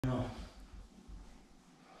No.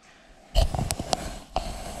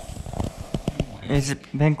 Has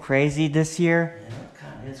it been crazy this year? Yeah, it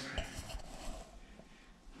kind of is crazy.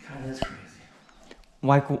 Kind of is crazy.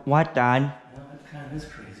 Like what, Dad? Yeah, it kind of is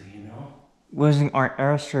crazy, you know? Losing our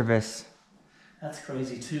air service. That's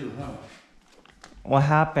crazy too, huh? What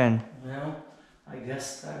happened? Well, I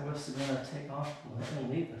guess I must have gonna take off and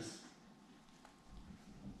leave us.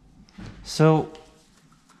 So,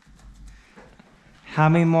 how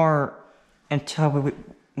many more until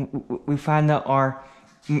we find out our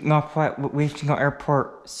Northwest Regional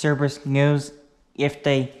Airport service news if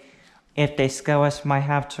they scale us might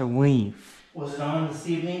have to leave? Was it on this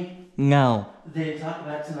evening? No. Did they talk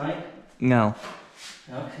about tonight? No.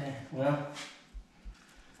 Okay, well,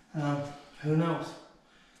 who knows?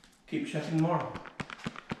 Keep checking tomorrow,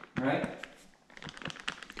 right?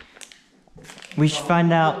 We should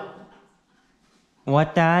find out.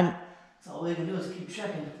 What, Dad? That's all we can do is keep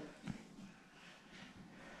checking.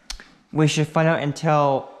 We should find out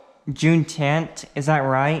until June 10th. Is that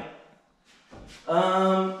right?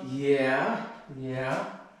 Yeah.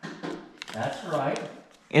 That's right.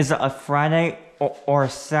 Is it a Friday or a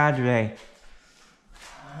Saturday?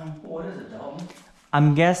 What is it, Dalton?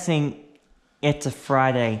 I'm guessing it's a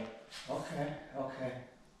Friday. Okay.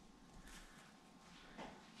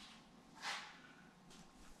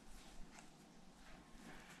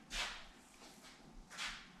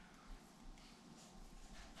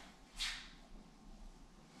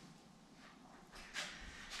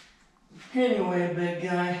 Anyway, big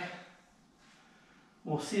guy,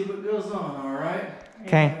 we'll see what goes on, alright?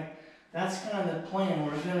 Okay. Anyway, that's kind of the plan.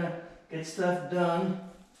 We're gonna get stuff done.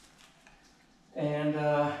 And,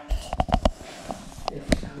 oh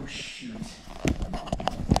shoot.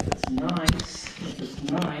 If it's nice,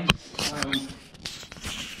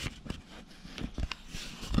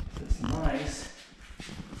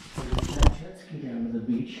 we'll get that jet ski down to the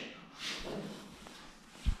beach.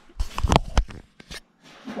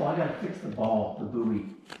 Oh, I gotta fix the ball, the buoy.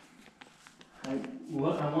 I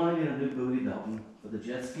want to get a new buoy, Dalton, for the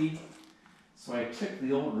jet ski. So I took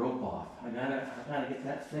the old rope off. I gotta get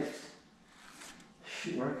that fixed.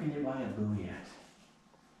 Shoot, where can you buy a buoy at?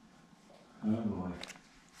 Oh boy.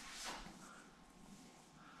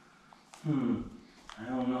 I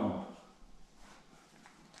don't know.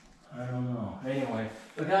 Anyway,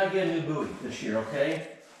 we gotta get a new buoy this year, okay?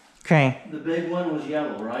 Okay. The big one was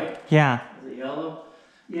yellow, right? Yeah. Is it yellow?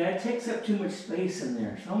 Yeah, it takes up too much space in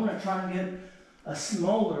there. So I'm gonna try and get a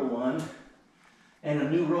smaller one and a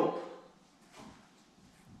new rope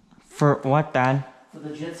For what, Dad? for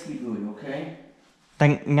the jet ski buoy, okay?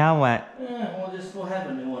 Then now what? We'll have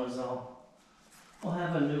a new one is all. We'll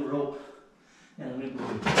have a new rope and a new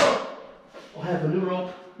buoy. We'll have a new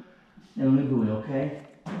rope and a new buoy, okay?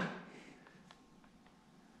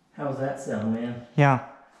 How's that sound, man? Yeah.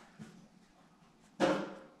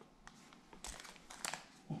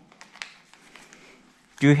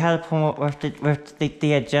 Do you have a problem with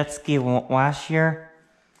the jet ski last year?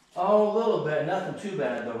 Oh, a little bit. Nothing too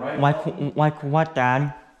bad though, right? Like what,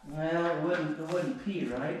 Dad? Well, it wouldn't pee,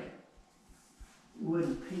 right? It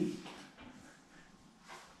wouldn't pee.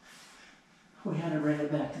 We had to bring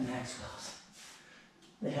it back to Maxwell's.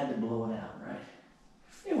 They had to blow it out, right?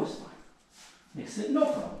 It was fine. They said, no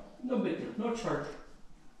problem. No big deal. No charge.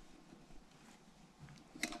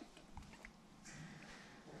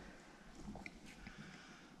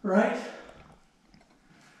 Right?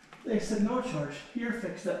 They said, no charge. You're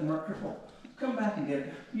fixed up, marker. Come back and get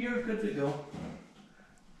it. You're good to go.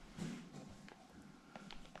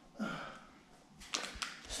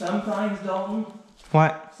 Sometimes, Dalton,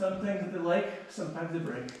 What? some things they like, sometimes they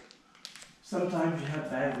break. Sometimes you have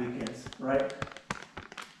bad weekends, right?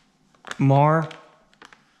 More?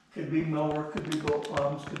 Could be mower, could be boat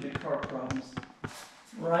problems, could be car problems,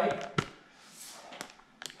 right?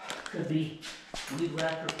 Could be weed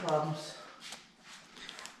whacker problems.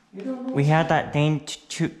 You don't know. We had that thing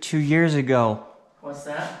two years ago. What's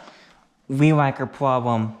that? Weed whacker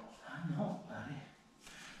problem. I know,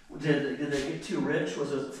 buddy. Did they get too rich?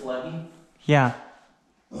 Was it flooding? Yeah.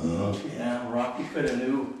 Yeah, Rocky could have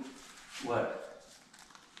knew what?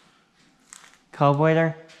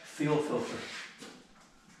 Carburetor? Fuel filter.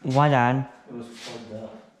 What, Dad? It was plugged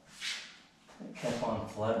up. It kept on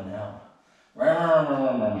flooding out.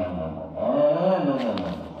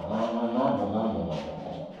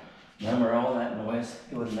 Remember all that noise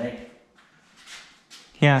it would make?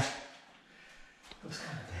 Yeah. It was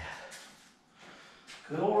kind of bad.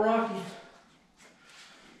 Good old Rocky.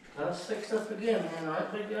 Got us fixed up again, man,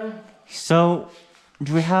 right, big guy? So,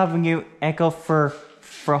 do we have a new echo for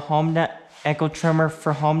home, Echo trimmer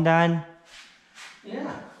for home, Dad?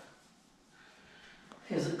 Yeah.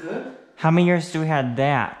 Is it good? How many years do we have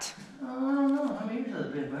that? I don't know. How many years has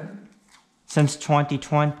it been, buddy? Since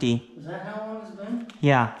 2020. Is that how long it's been?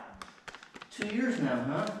 Yeah. 2 years now,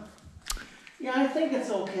 huh? Yeah, I think it's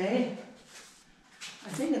okay. I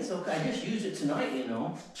think it's okay. I just used it tonight, you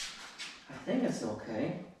know. I think it's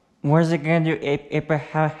okay. What is it gonna do if it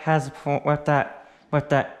has a point with that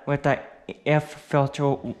air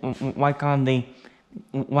filter like on the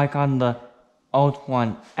old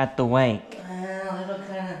one at the lake? Well, it'll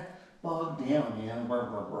kind of bog down, you know. Burr,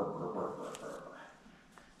 burr, burr, burr, burr, burr, burr.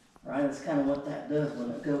 Right? That's kind of what that does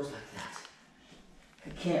when it goes like that.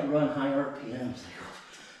 It can't run high RPMs. It goes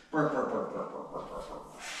burr, burr, burr, burr, burr, burr, burr, burr.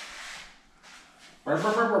 Burr,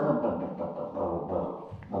 burr, burr, burr, burr, burr, burr, burr, burr,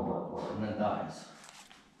 burr, burr, burr, and then it dies.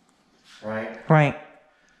 Right? Right.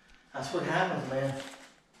 That's what happens, man.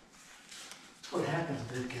 That's what happens,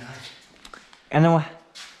 big guy. And then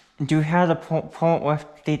do you have the point with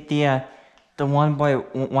the one by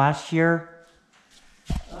last year?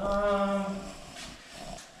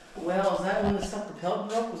 Well, is that when the stuff propelled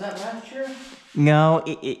broke? Was that last year? No,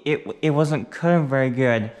 it wasn't cutting very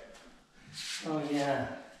good. Oh, yeah.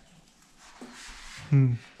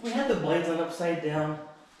 Hmm. We had the blades on upside down.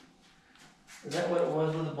 Is that what it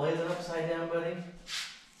was with the blades on upside down, buddy?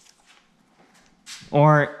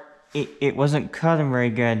 Or it wasn't cutting very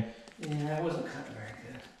good. Yeah, it wasn't cutting very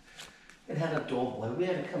good. It had a dull blade. We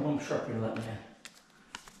had to come home sharpen that man.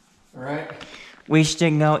 Alright? We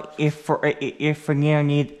should know if we're gonna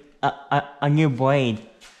need a new blade.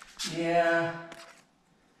 Yeah.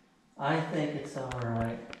 I think it's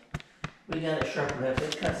alright. We got it sharpened up.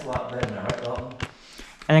 It cuts a lot better now, right, Dalton?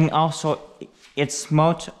 And then also, it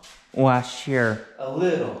smoked last year. A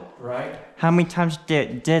little, right? How many times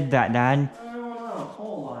did that, Dad? I don't know, a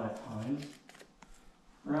whole lot of times.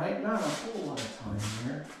 Right? Not a whole lot of time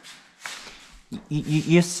here.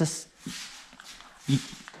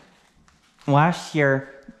 Last year,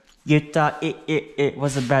 you thought it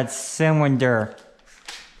was a bad cylinder.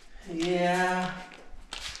 Yeah.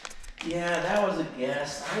 Yeah, that was a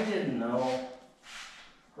guess. I didn't know.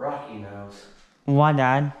 Rocky knows. Why,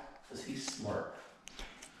 Dad? Because he's smart.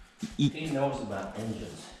 Y- He knows about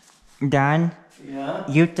engines. Dad, Yeah?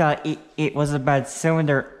 you thought it was a bad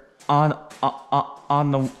cylinder on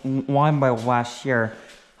the one by last year.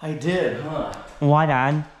 I did, huh? Why,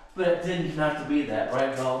 Dad? But it didn't have to be that,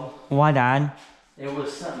 right, Dalton? Why, Dad? It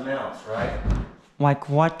was something else, right? Like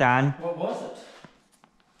what, Dad? What was it?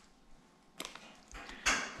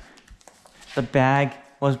 The bag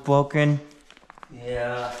was broken.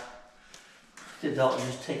 Yeah. Did Dalton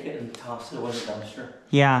just take it and toss it away in the dumpster?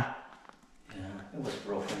 Yeah. Yeah, it was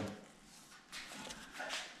broken.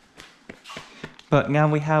 But now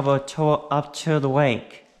we have a tour up to the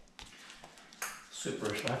lake. Super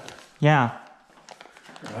effective, Yeah.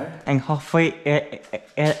 right? And hopefully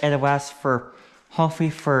it lasts for hopefully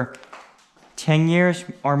for 10 years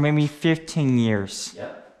or maybe 15 years.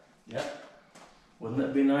 Yep, yep. Wouldn't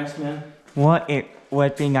that be nice, man? What it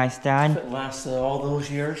would be nice, If Dad. it lasts all those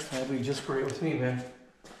years, that'd be just great with me, man.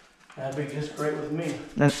 That'd be just great with me.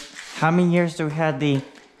 Then how many years do we have the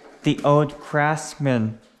old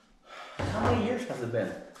Craftsman? How many years has it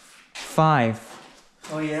been? 5.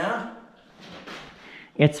 Oh, yeah?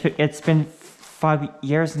 It's been 5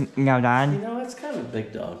 years now, You Dad. know, it's kind of a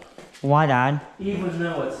big dog. Why, Dad? Even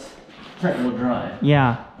though it's front-wheel drive.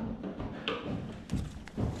 Yeah.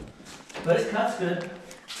 But it cuts good.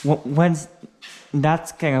 When's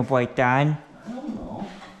that's gonna break, Dad? I don't know.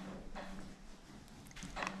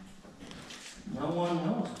 No one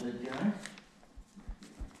knows, big guy.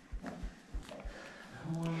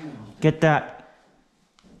 No one knows. Get that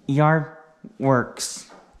yard works.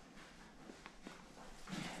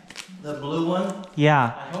 The blue one?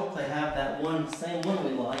 Yeah. I hope they have that one, same one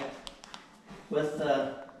we like, with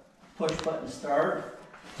the push button start,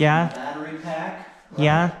 Yeah. battery pack. right?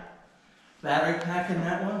 Yeah. Battery pack in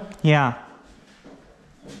that one. Yeah.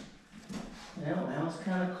 Yeah, that was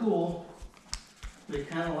kind of cool. We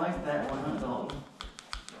kind of like that one, huh, Dalton?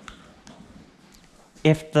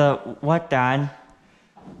 If the what, Dad?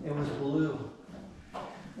 It was blue,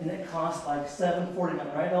 and it cost like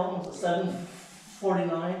 $7.49, right, Dalton? Was it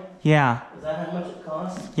 $7.49? Yeah. Is that how much it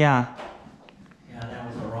cost? Yeah. Yeah, that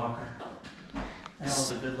was a rocker. That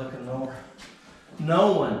was a good looking mower.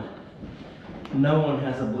 No one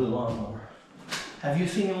has a blue lawnmower. Have you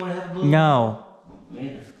seen anyone have a blue? No. Me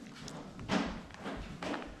neither.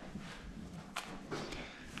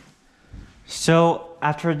 So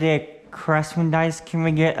after the Craftsman dies, can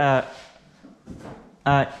we get a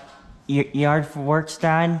yard works,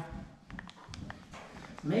 Dad?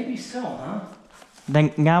 Maybe so, huh?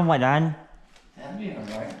 Then now what, Dad? That'd be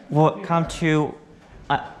alright. Will it come to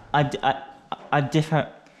a different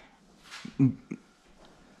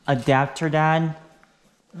adapter, Dad?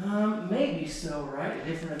 Maybe so, right? A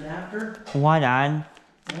different adapter? Why, Dad?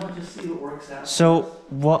 I'll just see what works out. So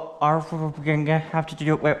what are we gonna have to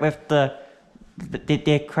do with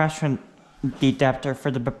the question adapter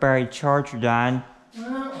for the battery charger, Dad?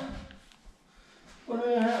 Well, what are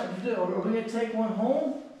we gonna have to do? Are we gonna take one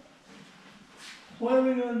home? What are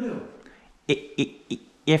we gonna do?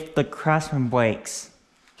 If the Craftsman breaks.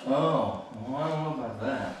 Oh, well, I don't know about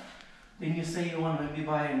that. Didn't you say you want to maybe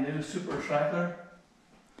buy a new super recycler?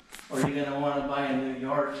 Or are you gonna want to buy a new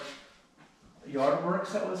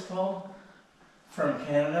Yardworks, that was called? From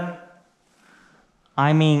Canada?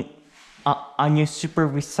 I mean, a new super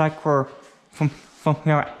recycler from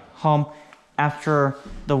here at home after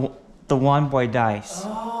the one boy dies.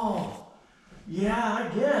 Oh, yeah, I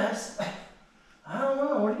guess. I don't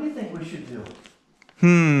know. What do you think we should do?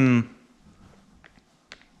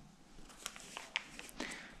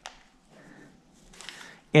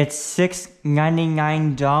 It's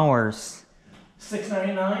 $6.99.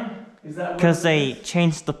 $6.99? Is that what? Because it they is?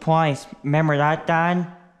 changed the price. Remember that, Dad?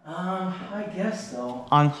 I guess so.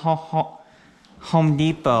 On Home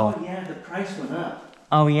Depot. Oh yeah, the price went up.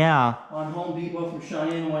 Oh yeah, On Home Depot from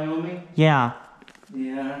Cheyenne, Wyoming? yeah.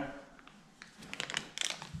 Yeah.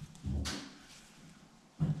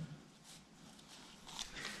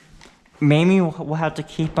 Maybe we'll have to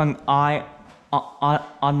keep an eye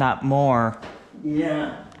on that more.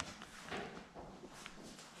 Yeah,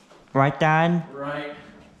 Right, Dad? right.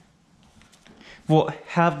 We'll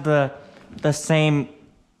have the same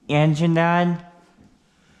engine, Dad?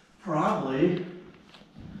 Probably.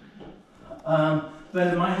 But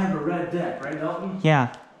it might have a red deck, right, Dalton?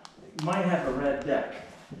 Yeah. It might have a red deck.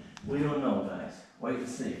 We don't know, guys. Wait and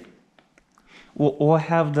see. We'll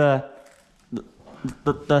have the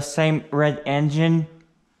same red engine.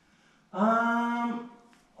 Oh,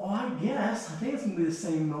 I guess. I think it's gonna be the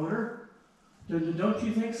same motor. Don't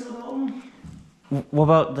you think so, Dalton? What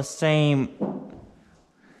about the same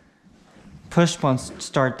push button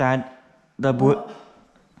start, Dad? The boot. Well,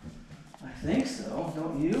 I think so,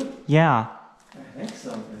 don't you? Yeah. I think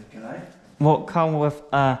so, good guy. Will it come with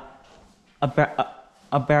a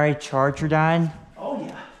battery charger, Dad? Oh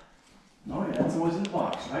yeah. Oh yeah, that's always in the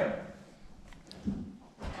box, right?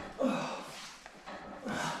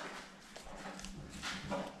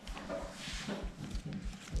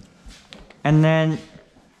 And then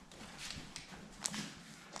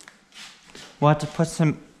we'll have to put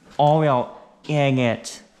some oil in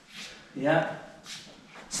it. Yeah,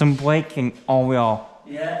 Some braking oil.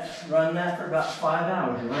 yeah, run that for about 5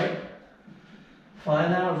 hours, right?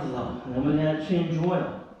 5 hours is all. And then we're gonna change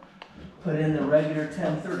oil. Put in the regular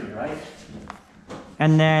 1030, right?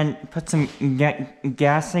 And then put some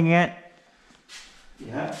gas in it.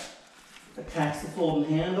 Yeah. Attach the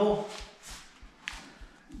folding handle.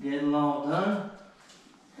 Get it all done.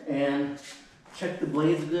 And check the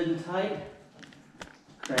blades good and tight.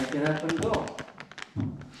 Crank it up and go.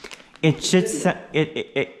 It should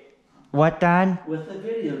what, Dad? With the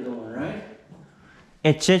video going, right?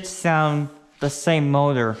 It should sound the same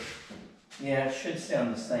motor. Yeah, it should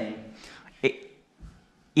sound the same.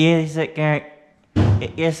 Is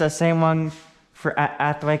the same one for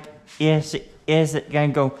Athletic? Is it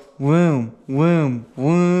gonna go woom, woom,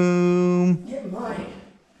 woom? It might.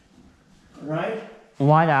 Right?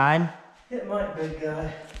 Why, Dad? It might, big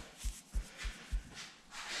guy.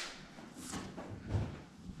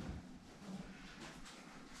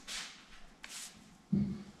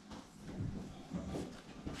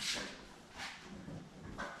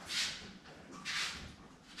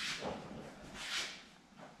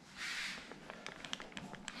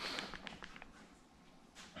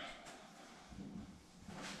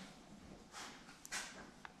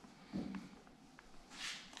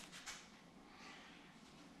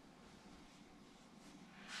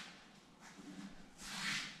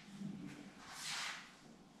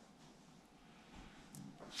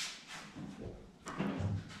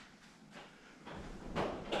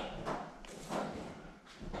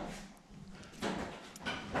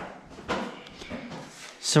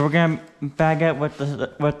 So we're gonna bag it with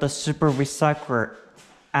the super recycler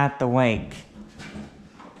at the wake.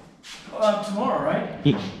 Tomorrow,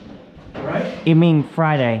 right? Right? You mean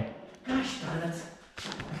Friday? Gosh darn it.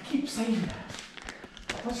 I keep saying that.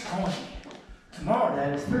 What's wrong with me? Tomorrow,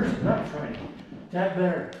 Dad, is Thursday, not Friday. Dad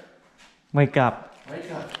better Wake up, wake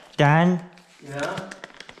up. Dan. Yeah?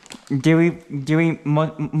 Do we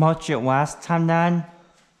mulch it last time, Dan?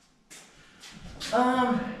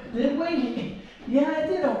 Did we? Yeah, I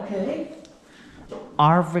did okay.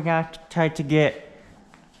 Are we gonna try to get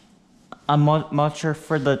a mulcher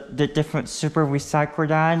for the different super recycler,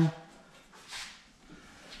 Dad?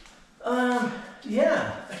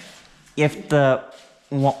 Yeah, If the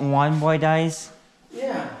one boy dies?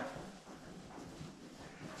 yeah.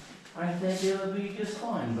 I think it'll be just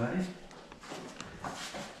fine, buddy.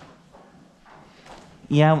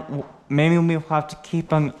 Yeah, maybe we'll have to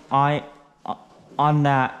keep an eye on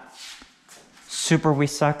that super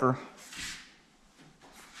recycler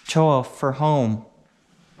tool for home.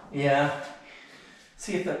 Yeah.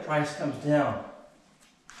 See if that price comes down.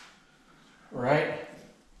 Right?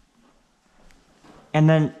 And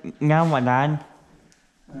then now what, Dad?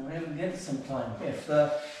 Maybe we get it sometime. If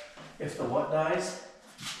the what dies?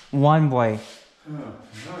 One boy.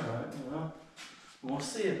 Alright, well, we'll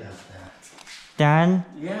see about that. Dad,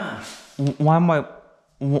 Yeah. one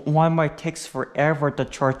boy takes forever to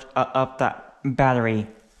charge up that battery.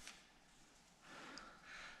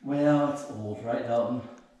 Well, it's old, right, Dalton?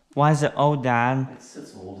 Why is it old, Dad?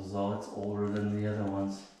 It's old as all. It's older than the other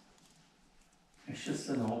ones. It's just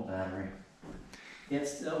an old battery. It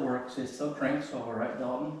still works. It still cranks over, right,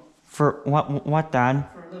 Dalton? For what, Dad?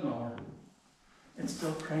 For the mower. It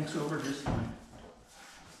still cranks over just fine.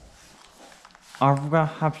 Are we gonna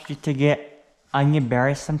have to get a new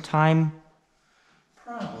battery sometime?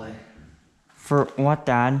 Probably. For what,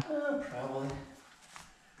 Dad? Probably.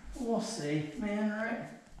 We'll see, man,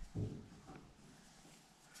 right?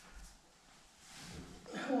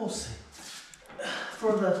 We'll see.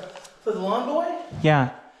 For the lawn boy? Yeah.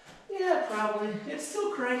 Yeah, probably. It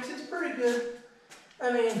still cranks. It's pretty good.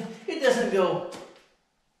 I mean, it doesn't go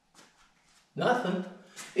nothing.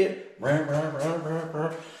 It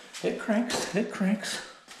it cranks. It cranks.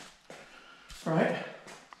 Right?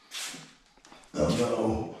 Oh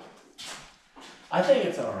no. I think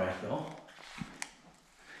it's all right though.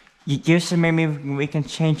 You said maybe we can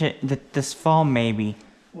change it this fall, maybe.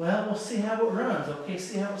 Well, we'll see how it runs. Okay,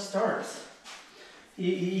 see how it starts.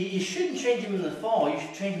 You shouldn't change them in the fall. You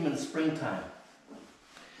should change them in the springtime.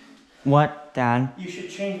 What, Dad? You should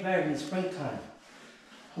change batteries in the springtime.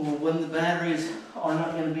 When the batteries are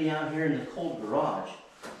not going to be out here in the cold garage.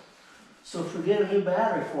 So if we get a new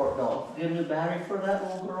battery for it, though, get a new battery for that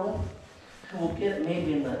little girl, we'll get it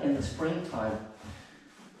maybe in the springtime.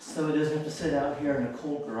 So it doesn't have to sit out here in the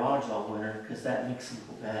cold garage all winter, because that makes it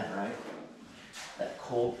go bad, right? That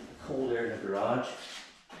cold air in the garage.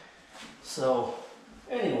 So,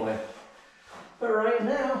 anyway. But right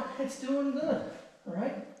now, it's doing good,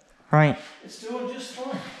 right? Right. It's doing just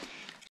fine.